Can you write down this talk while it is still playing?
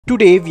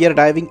Today we are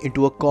diving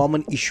into a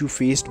common issue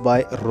faced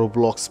by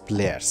Roblox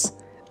players.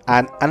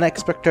 An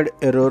unexpected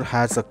error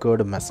has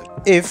occurred message.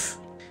 If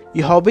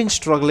you have been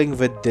struggling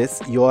with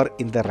this, you are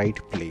in the right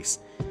place.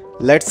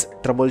 Let's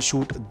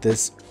troubleshoot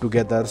this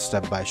together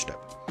step by step.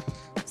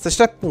 So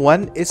step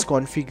 1 is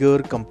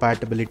configure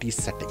compatibility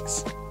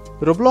settings.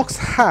 Roblox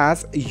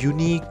has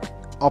unique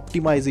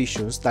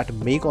optimizations that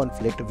may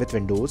conflict with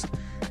Windows.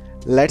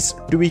 Let's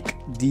tweak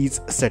these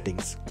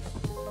settings.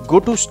 Go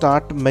to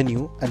Start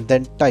menu and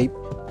then type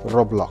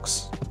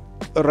Roblox.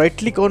 Right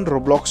click on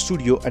Roblox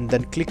Studio and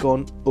then click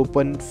on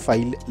Open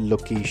File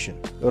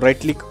Location. Right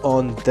click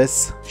on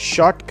this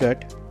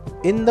shortcut.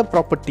 In the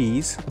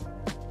Properties,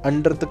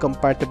 under the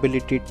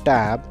Compatibility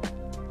tab,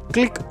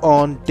 click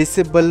on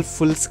Disable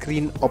Full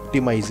Screen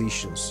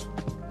Optimizations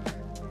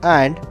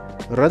and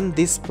run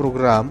this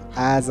program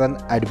as an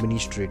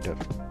administrator.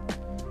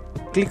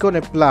 Click on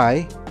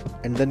Apply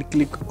and then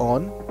click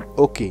on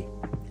OK.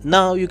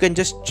 Now you can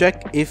just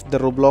check if the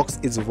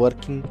Roblox is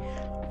working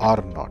or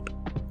not.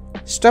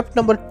 Step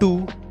number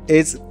 2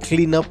 is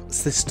clean up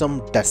system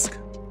disk.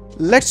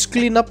 Let's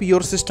clean up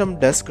your system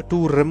disk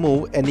to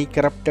remove any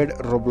corrupted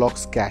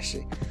Roblox cache.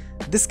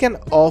 This can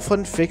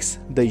often fix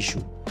the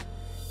issue.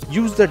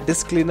 Use the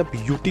disk cleanup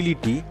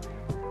utility.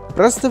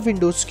 Press the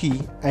Windows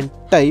key and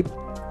type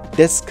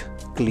disk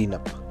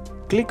cleanup.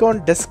 Click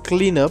on disk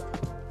cleanup.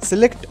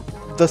 Select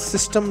the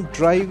system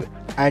drive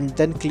and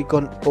then click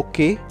on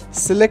OK.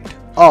 Select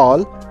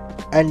all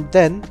and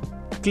then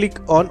click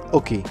on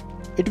OK.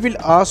 It will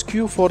ask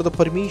you for the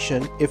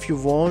permission if you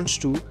want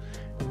to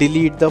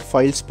delete the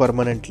files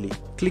permanently.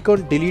 Click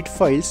on delete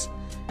files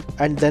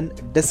and then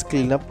disk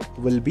cleanup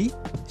will be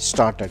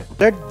started.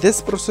 Let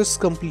this process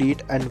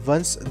complete, and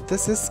once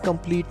this is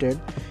completed,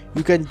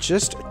 you can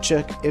just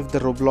check if the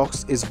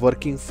Roblox is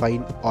working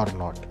fine or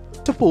not.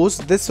 Suppose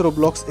this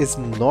Roblox is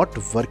not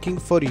working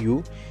for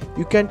you,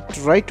 you can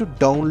try to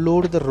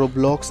download the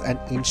Roblox and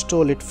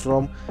install it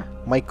from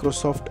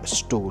Microsoft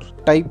Store.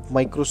 Type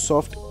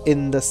Microsoft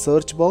in the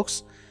search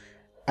box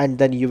and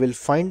then you will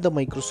find the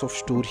Microsoft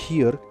Store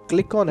here.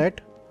 Click on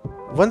it.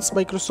 Once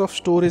Microsoft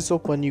Store is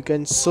open, you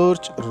can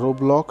search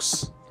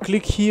Roblox.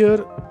 Click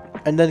here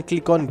and then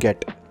click on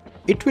Get.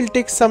 It will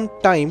take some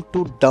time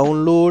to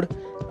download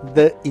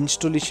the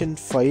installation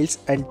files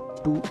and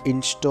to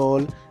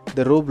install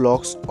the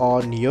Roblox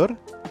on your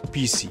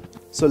PC.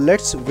 So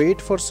let's wait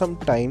for some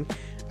time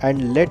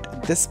and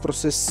let this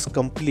process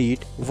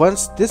complete.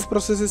 Once this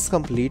process is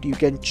complete, you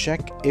can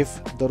check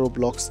if the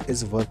Roblox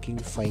is working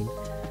fine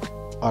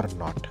or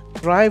not.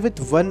 Try with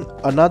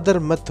another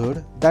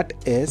method, that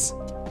is,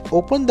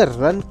 open the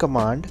run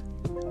command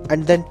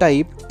and then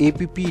type app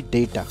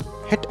data.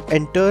 Hit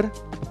enter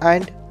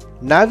and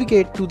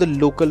navigate to the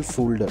local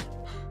folder.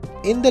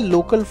 In the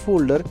local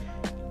folder,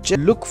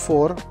 just look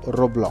for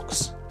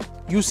Roblox.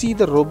 You see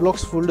the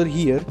Roblox folder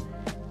here.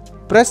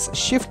 Press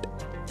shift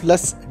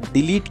plus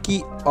delete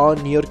key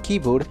on your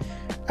keyboard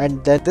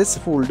and then this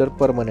folder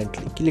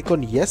permanently. Click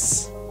on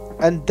yes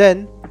and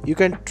then you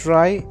can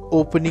try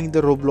opening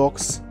the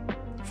Roblox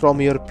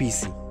from your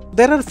PC.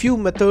 There are few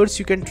methods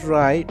you can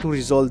try to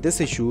resolve this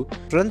issue.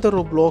 Run the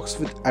Roblox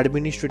with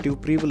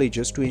administrative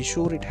privileges to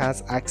ensure it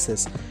has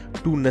access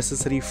to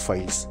necessary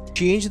files.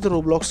 Change the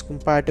Roblox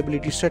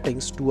compatibility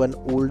settings to an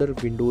older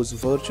Windows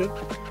version.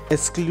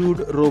 Exclude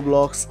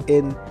Roblox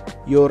in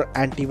your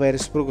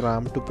antivirus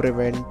program to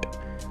prevent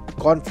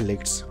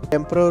conflicts.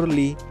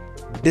 Temporarily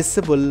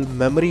disable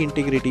memory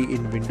integrity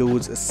in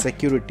Windows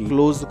security.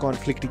 Close the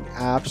conflicting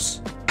apps,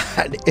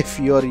 and if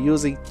you are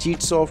using cheat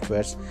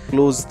softwares,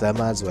 close them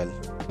as well.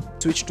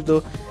 Switch to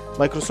the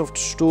Microsoft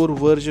Store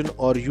version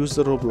or use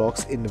the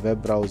Roblox in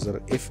web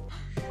browser if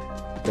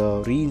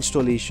the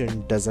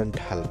reinstallation doesn't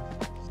help.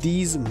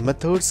 These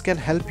methods can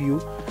help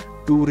you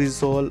to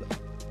resolve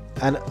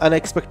an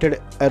unexpected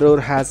error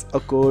has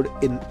occurred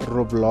in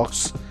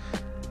Roblox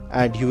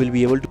and you will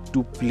be able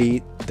to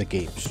play the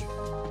games.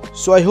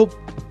 So I hope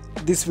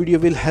this video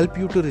will help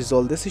you to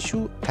resolve this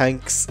issue.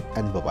 Thanks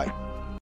and bye bye.